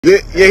Yeah,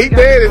 he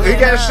dead. He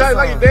got shot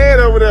like he dead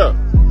over there.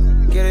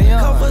 Get a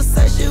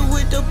conversation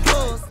with the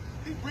boss.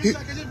 He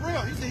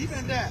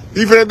finna die.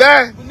 He finna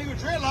die? The nigga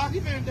dreadlock, he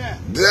finna die.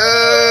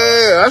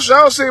 Yeah, I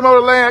sure see him on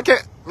the land. I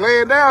can't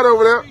laying down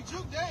over there. Big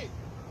Jook dead.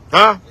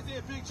 Huh? They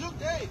said Big Jook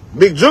dead.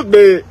 Big Jook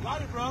dead.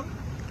 Got it, brother.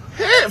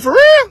 Hey, for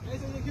real? They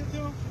said they killed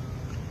him.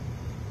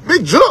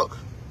 Big Jook.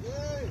 Yeah.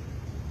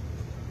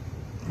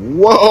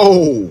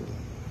 Whoa.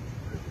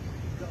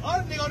 The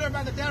other nigga over there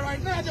about to die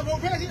right now. I just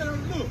won't pass. He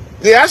don't look.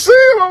 Yeah, I see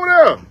him over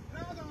there. Now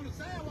it's on the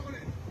sidewalk on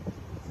that.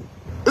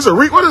 It's a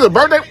what is it, a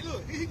birthday? Hey,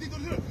 look. He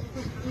gonna look.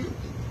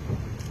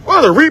 What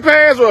is it, a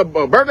repast or a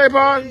birthday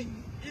party?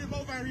 Ear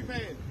both ain't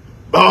repaid.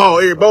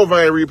 Oh, here both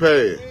ain't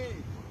repaid.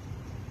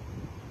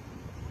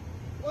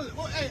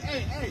 Hey.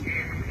 Hey.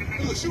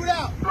 Look,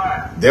 shootout.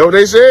 That's what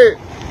they said.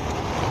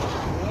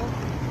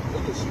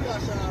 Look at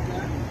shootout shot,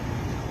 man.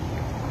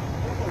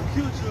 I'm gonna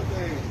kill you,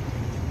 man.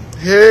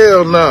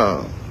 Hell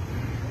no.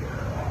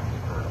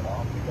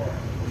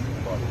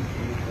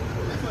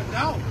 That's a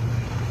doubt.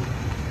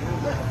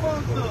 That's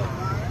fucked up,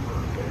 man.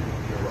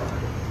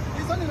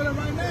 It's something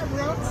right now,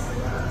 bro.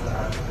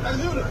 That's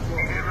looted.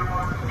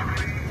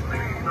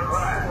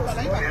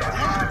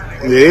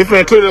 Yeah, he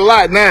finna clear the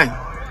lot now.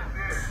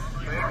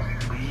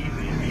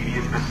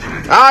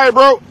 All right,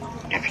 bro.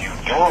 If you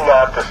do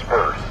not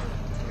disperse,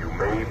 you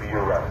may be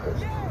arrested.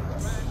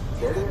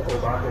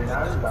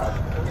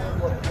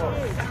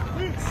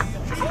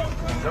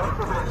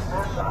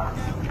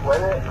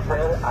 Puede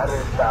ser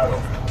arrestado.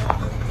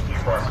 You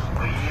must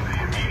leave the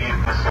immediate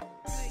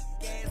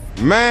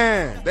vicinity.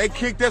 Man, they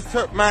kicked us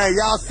to, man,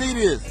 y'all see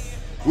this?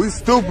 We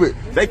stupid.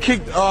 They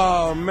kicked,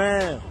 oh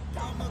man.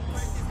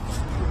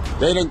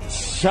 They done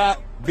shot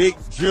Big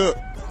Jook.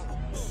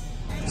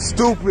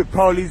 Stupid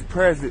police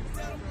present.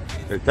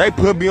 If they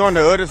put me on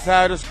the other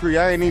side of the street,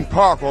 I ain't even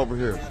park over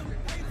here.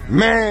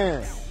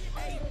 Man.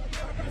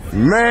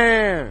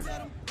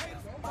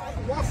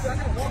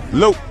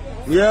 Look,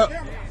 yep.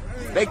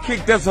 They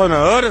kicked us on the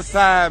other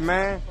side,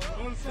 man.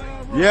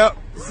 Yep.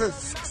 It's a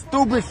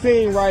stupid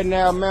scene right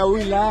now, man.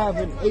 We live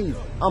in East.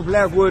 I'm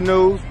Blackwood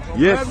News.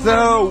 Yes,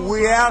 sir.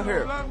 We out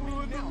here.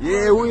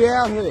 Yeah, we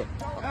out here.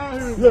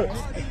 Look,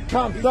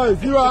 Tom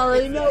Service, you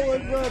already know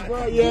what's up,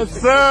 bro. Yes,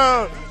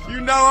 sir.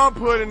 You know I'm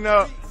putting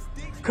up.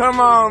 Come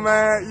on,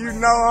 man. You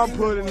know I'm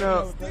putting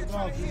up.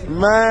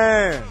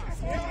 Man.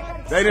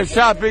 They done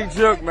shot Big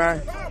Jook,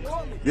 man.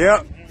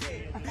 Yep.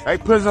 They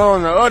put us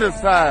on the other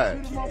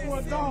side.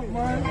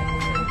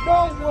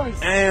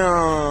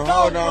 Damn.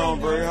 Hold on,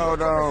 bro.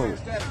 Hold on.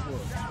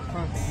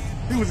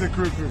 He was in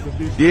crew.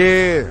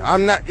 Yeah,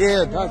 I'm not,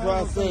 yeah, that's what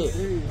I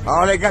said.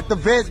 Oh, they got the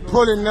vets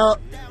pulling up.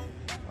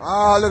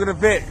 Oh, look at the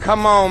vet.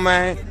 Come on,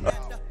 man.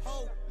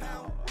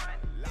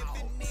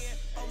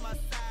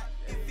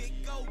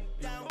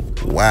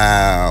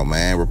 Wow,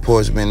 man.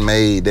 Reports been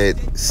made that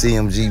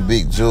CMG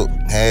Big Jook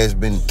has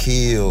been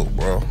killed,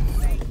 bro.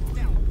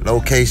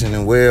 Location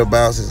and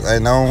whereabouts is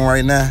ain't known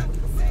right now.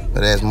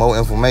 But as more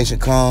information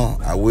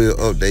come, I will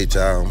update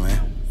y'all, man.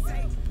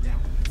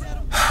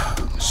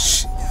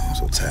 Shit, I'm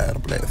so tired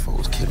of black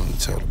folks killing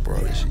each other, bro.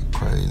 This shit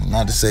crazy.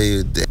 Not to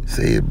say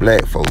it's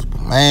black folks,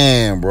 but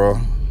man, bro.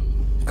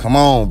 Come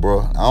on,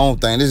 bro. I don't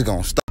think this is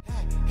gonna stop.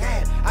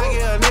 I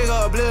get a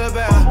nigga a blood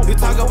bath. You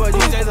talk about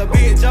DJ's a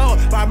big joke.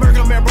 My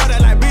Merkel man brother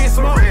like big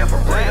smoke.